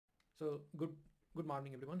So good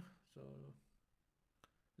morning everyone. So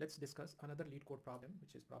let's discuss another Leetcode problem,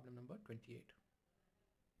 which is problem number 28.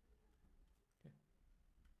 Okay.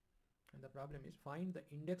 And the problem is find the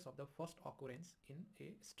index of the first occurrence in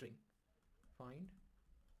a string. Find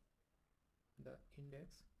the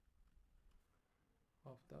index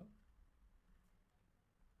of the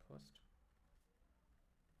first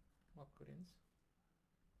occurrence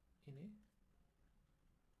in a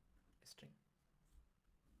string.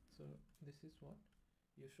 So this is what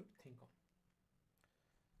you should think on.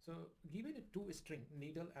 So given a two string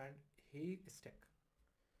needle and haystack.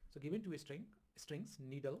 So given two strings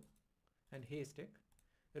needle and haystack,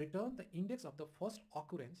 return the index of the first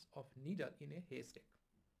occurrence of needle in a haystack,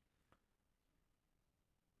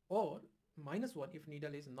 or -1 if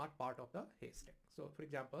needle is not part of the haystack. So for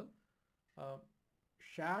example,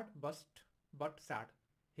 sad but sad.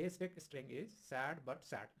 Haystack string is sad but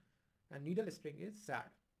sad, and needle string is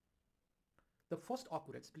sad. The first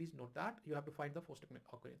occurrence, please note that you have to find the first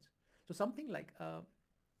occurrence. So something like a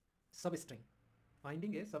substring,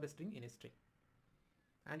 finding a substring in a string,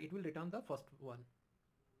 and it will return the first one.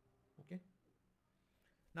 Okay.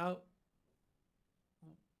 Now,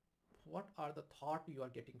 what are the thought you are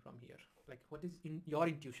getting from here? Like, what is in your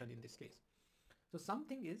intuition in this case? So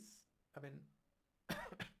something is, I mean,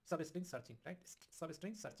 substring searching, right?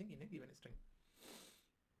 Substring searching in a given string.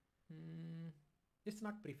 It's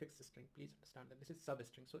not prefix string, please understand that this is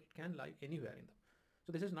substring, so it can lie anywhere in them.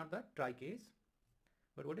 So this is not the try case,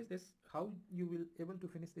 but what is this? How you will able to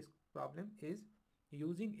finish this problem is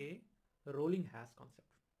using a rolling hash concept.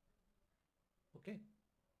 Okay,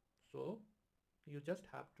 so you just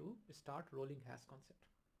have to start rolling hash concept.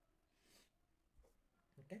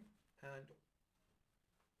 Okay, and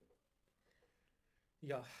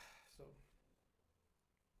yeah, so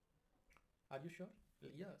are you sure?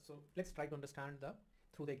 Yeah, so let's try to understand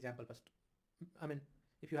through the example first. I mean,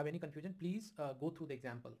 if you have any confusion, please go through the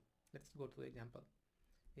example. Let's go through the example.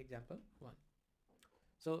 Example 1.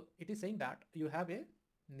 So it is saying that you have a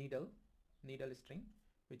needle string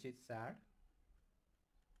which is sad,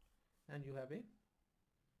 and you have a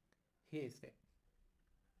haystack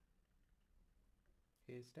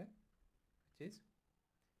which is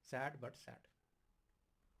sad but sad.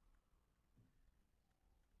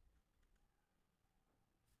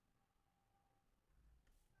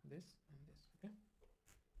 This and this. Okay.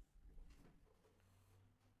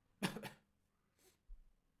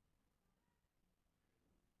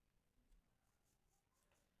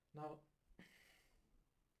 Now,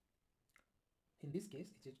 in this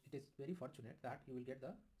case, it is very fortunate that you will get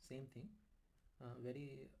the same thing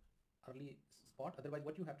very early spot. Otherwise,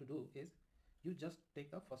 what you have to do is you just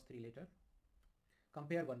take the first 3 letter,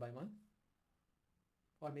 compare one by one,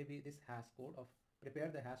 or maybe this hash code of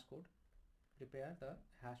prepare the hash code,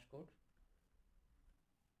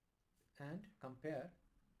 and compare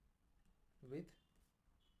with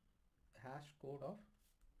hash code of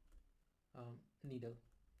needle.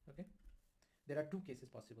 Okay, there are 2 cases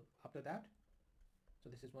possible. After that, so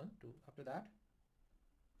this is 1, 2. After that,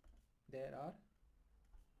 there are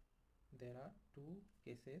 2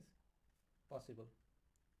 cases possible.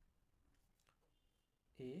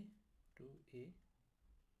 A to A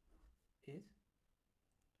is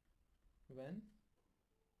when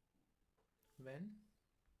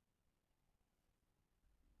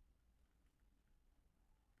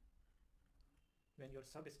your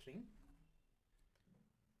substring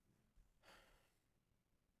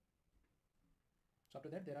so after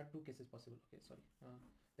that there are 2 cases possible. Okay, sorry,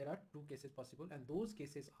 there are 2 cases possible, and those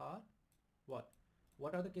cases are what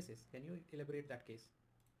are the cases? Can you elaborate that case?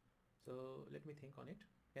 So let me think on it.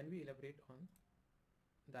 Can we elaborate on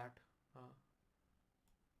that?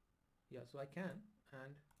 Yeah, so I can.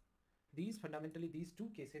 And these fundamentally, these 2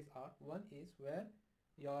 cases are, one is where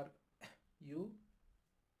you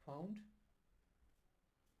found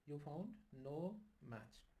no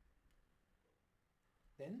match,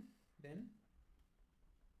 then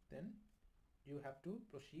you have to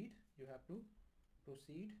proceed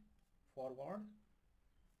forward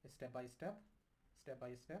step by step,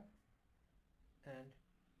 and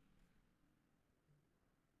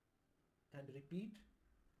repeat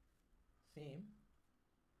same.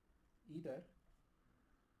 Either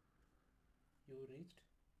you reached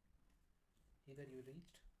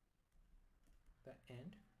the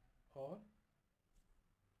end, or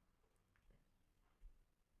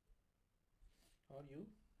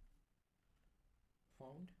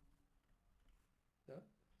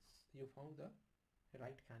you found the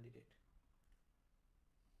right candidate.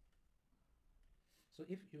 So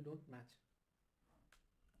if you don't match,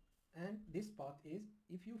 and this path is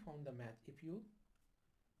if you found the match, if you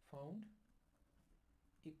found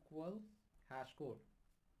equal hash code,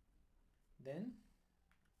 then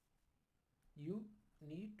you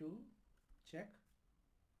need to check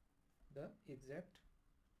the exact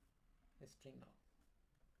string now.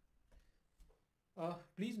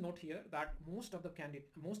 Please note here that most of the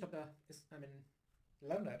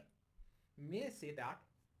learner may say that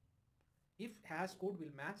if hash code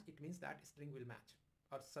will match, it means that string will match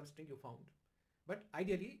or substring you found. But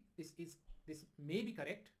ideally, this may be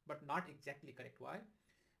correct, but not exactly correct. Why?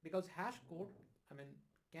 Because hash code,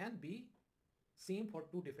 can be same for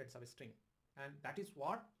two different substring, and that is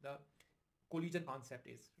what the collision concept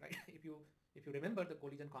is, right? If you remember the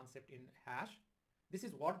collision concept in hash, this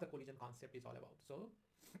is what the collision concept is all about. So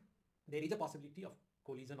there is a possibility of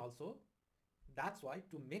collision also. That's why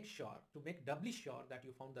to make doubly sure that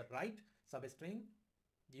you found the right substring,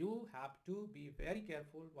 you have to be very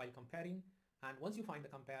careful while comparing. And once you find the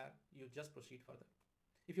compare, you just proceed further.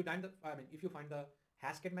 If you find the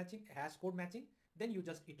hash code matching, then you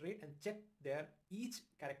just iterate and check their each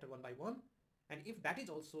character one by one. And if that is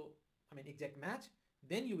also exact match,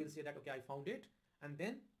 then you will say that okay, I found it. And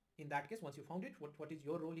then in that case, once you found it, what is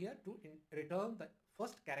your role here? To return the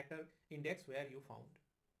first character index where you found.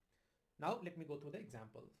 Now let me go through the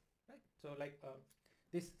example, right? So like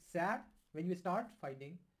this sad, when you start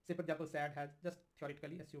finding, say for example, sad has, just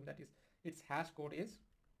theoretically assume that its hash code is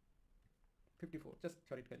 54, just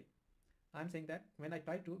theoretically. I'm saying that when I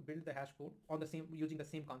try to build the hash code on the same, using the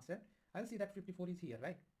same concept, I'll see that 54 is here,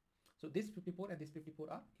 right? So this 54 and this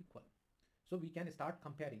 54 are equal. So we can start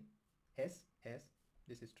comparing S,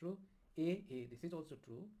 this is true, A, this is also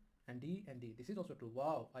true, and D, this is also true.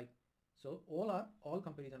 Wow, so all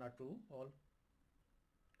comparison are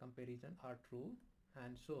true,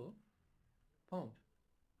 and so found.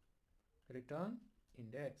 Return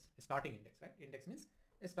index, starting index, right? Index means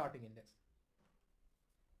a starting index.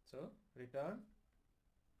 So return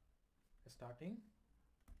starting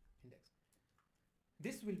index.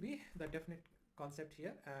 This will be the definite concept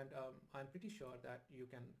here, and I'm pretty sure that you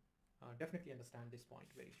can definitely understand this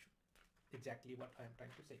point very exactly what I am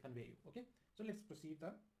trying to say, convey you. Okay, so let's proceed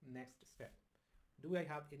the next step. Do I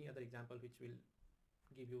have any other example which will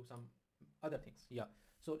give you some other things? Yeah,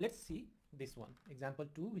 so let's see this one, example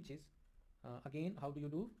 2, which is again, how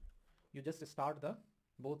do? You just start the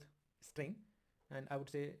both string, and I would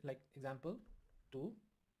say like example 2,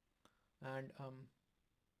 and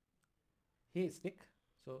haystack.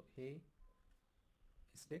 So haystack,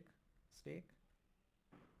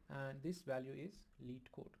 and this value is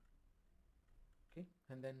Leetcode. Okay,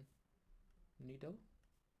 and then needle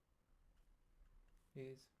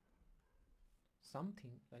is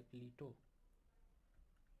something like Leto.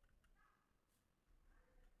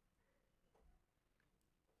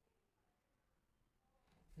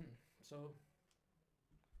 So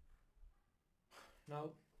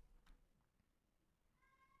now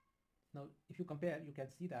if you compare, you can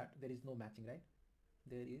see that there is no matching, right?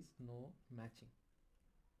 There is no matching,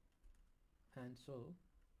 and so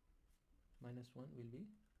 -1 will be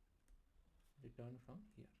returned from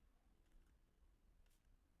here.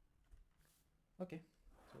 Okay,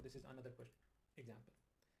 so this is another example.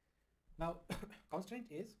 Now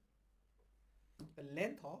constraint is the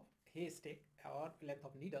length of haystack or length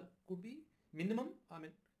of needle could be minimum.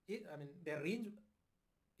 Their range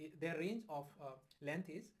of length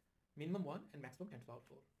is minimum 1 and maximum 10 to the power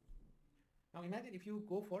 4. Now imagine if you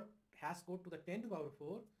go for hash code to the 10 to the power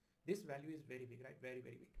 4, this value is very big, right? Very,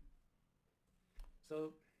 very big.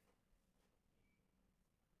 So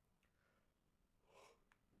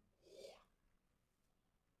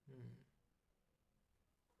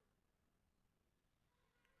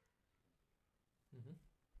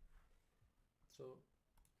so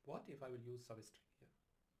what if I will use substring here?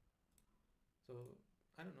 So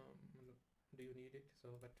I don't know, do you need it?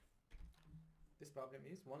 So but this problem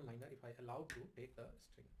is one liner if I allow to take the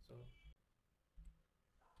string.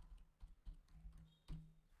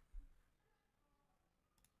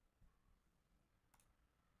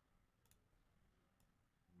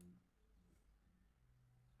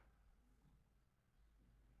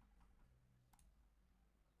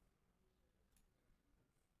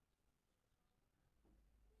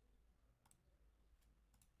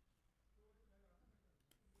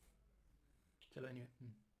 So anyway,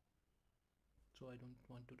 so I don't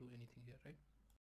want to do anything here, right?